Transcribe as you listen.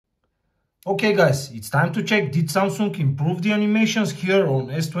Okay guys, it's time to check did Samsung improve the animations here on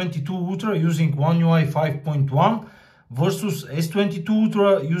S22 Ultra using One UI 5.1 versus S22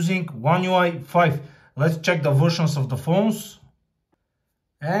 Ultra using One UI 5. Let's check the versions of the phones.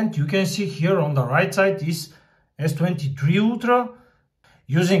 And you can see here on the right side is S23 Ultra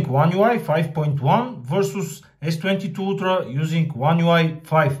using One UI 5.1 versus S22 Ultra using One UI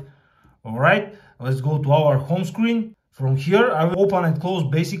 5. Alright, let's go to our home screen. From here, I will open and close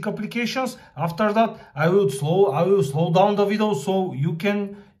basic applications. After that, I will slow down the video so you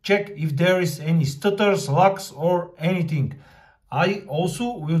can check if there is any stutters, lags or anything. I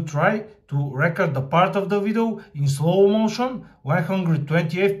also will try to record the part of the video in slow motion,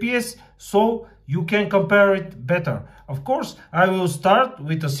 120 FPS, so you can compare it better. Of course, I will start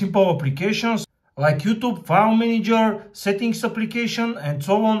with the simple applications like YouTube, File Manager, Settings application and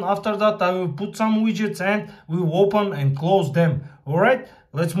so on. After that I will put some widgets and we will open and close them. Alright,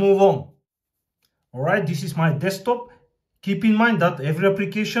 let's move on. Alright, this is my desktop. Keep in mind that every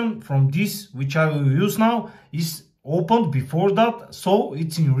application from this which I will use now is opened before that, so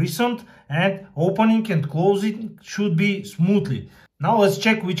it's in recent and opening and closing should be smoothly. Now let's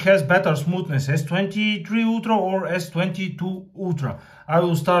check which has better smoothness, S23 Ultra or S22 Ultra. I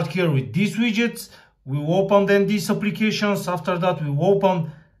will start here with these widgets. We will open then these applications. After that we will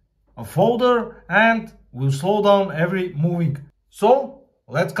open a folder and we'll slow down every moving. So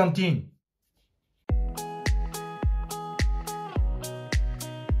let's continue.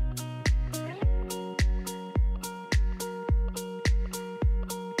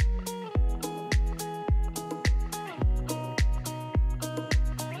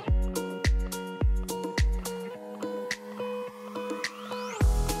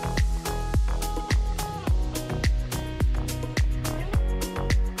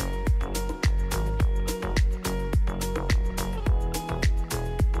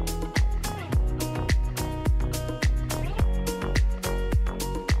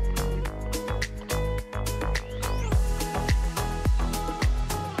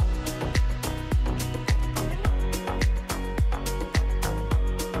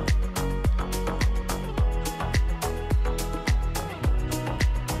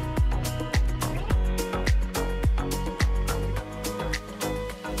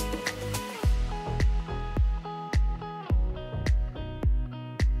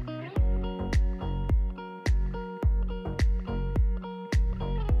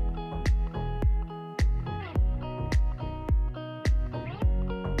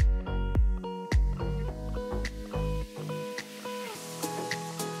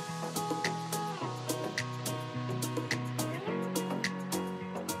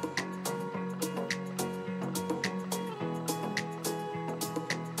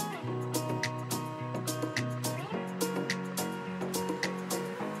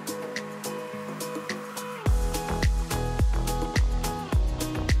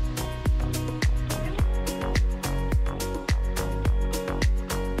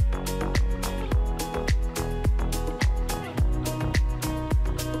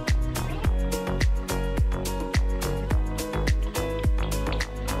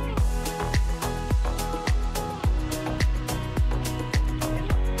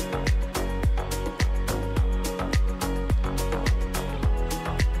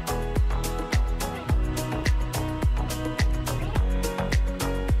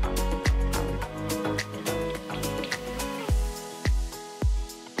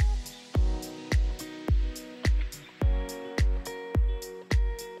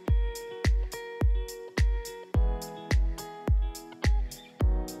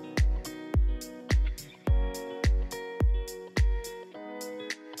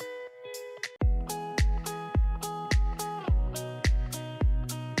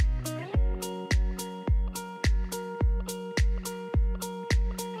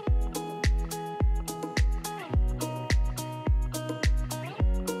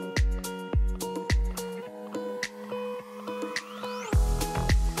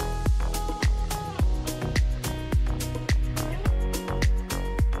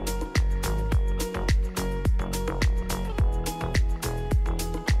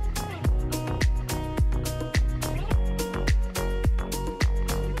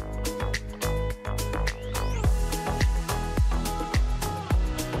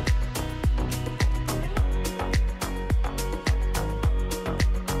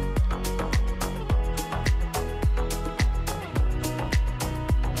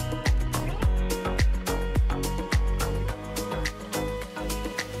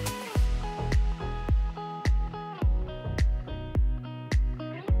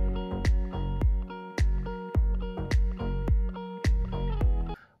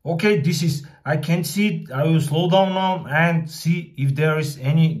 Okay, this is, I can see it. I will slow down now and see if there is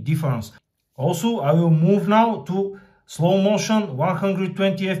any difference. Also, I will move now to slow motion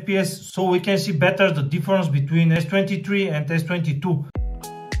 120 FPS so we can see better the difference between S23 and S22.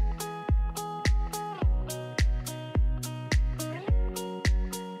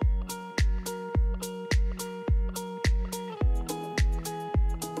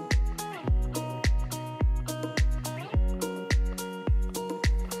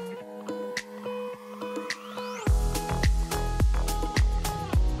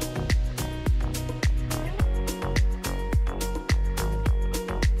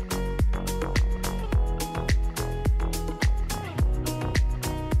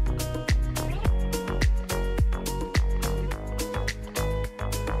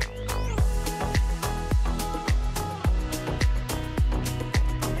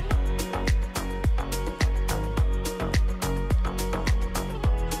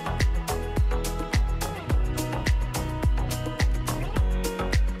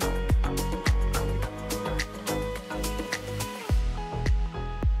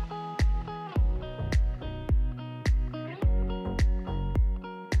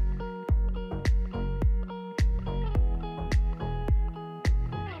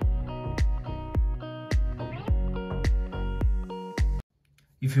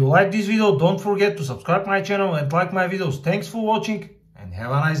 If you like this video, don't forget to subscribe my channel and like my videos. Thanks for watching and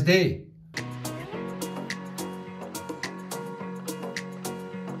have a nice day.